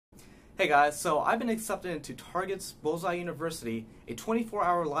Hey guys, so I've been accepted into Target's Bullseye University, a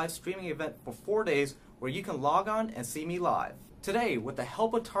 24-hour live streaming event for 4 days where you can log on and see me live. Today, with the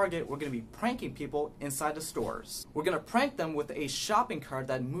help of Target, we're going to be pranking people inside the stores. We're going to prank them with a shopping cart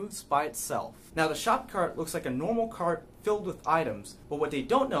that moves by itself. Now the shopping cart looks like a normal cart filled with items, but what they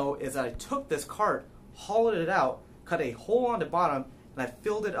don't know is that I took this cart, hollowed it out, cut a hole on the bottom, and I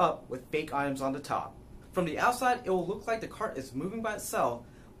filled it up with fake items on the top. From the outside, it will look like the cart is moving by itself,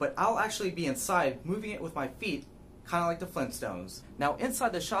 but I'll actually be inside moving it with my feet, kind of like the Flintstones. Now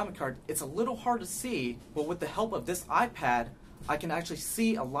inside the shopping cart, it's a little hard to see, but with the help of this iPad, I can actually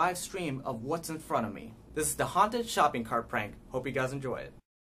see a live stream of what's in front of me. This is the haunted shopping cart prank. Hope you guys enjoy it.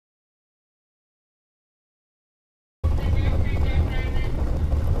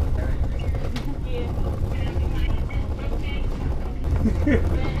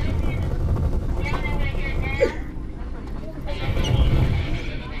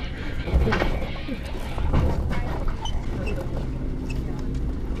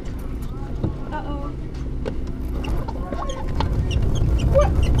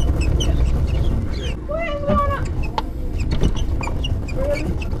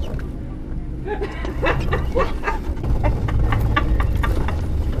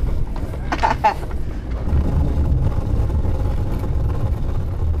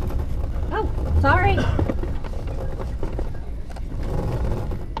 Oh, sorry.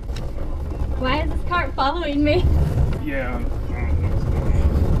 Why is this cart following me? Yeah.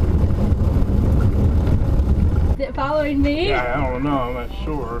 Is it following me? Yeah, I don't know. I'm not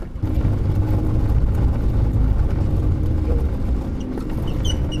sure.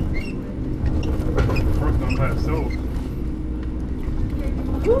 First on by itself.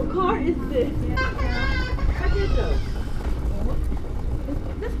 Whose car is this? What is this? Is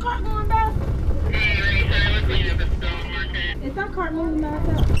this cart going back? Is that cart moving back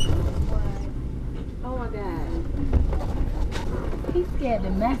up? Oh my god. He's scared to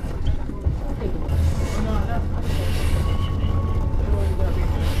mess.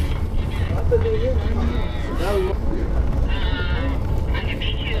 I can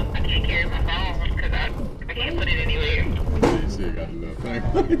meet you. I can't carry my phone because I can't put it anywhere. You still got a little thing.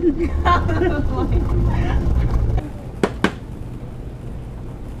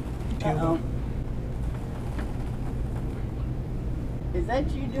 Is that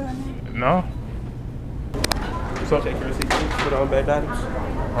you doing that? No? So, Check your receipt, please. Put on back items.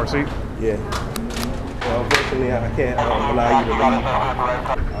 receipt? Yeah. Well, unfortunately, I can't allow you to leave.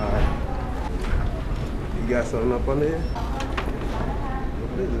 Alright. You got something up on there?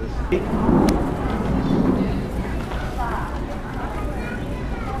 What is this?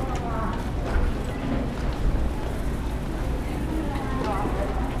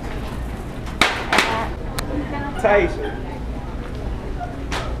 Tyson.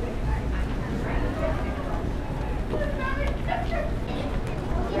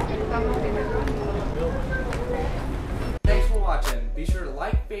 Thanks for watching. Be sure to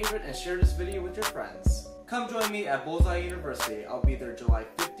like, favorite, and share this video with your friends. Come join me at Bullseye University. I'll be there July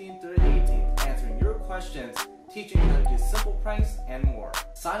 15th through 18th, answering your questions, teaching you how to do simple pranks, and more.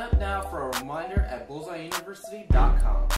 Sign up now for a reminder at bullseyeuniversity.com.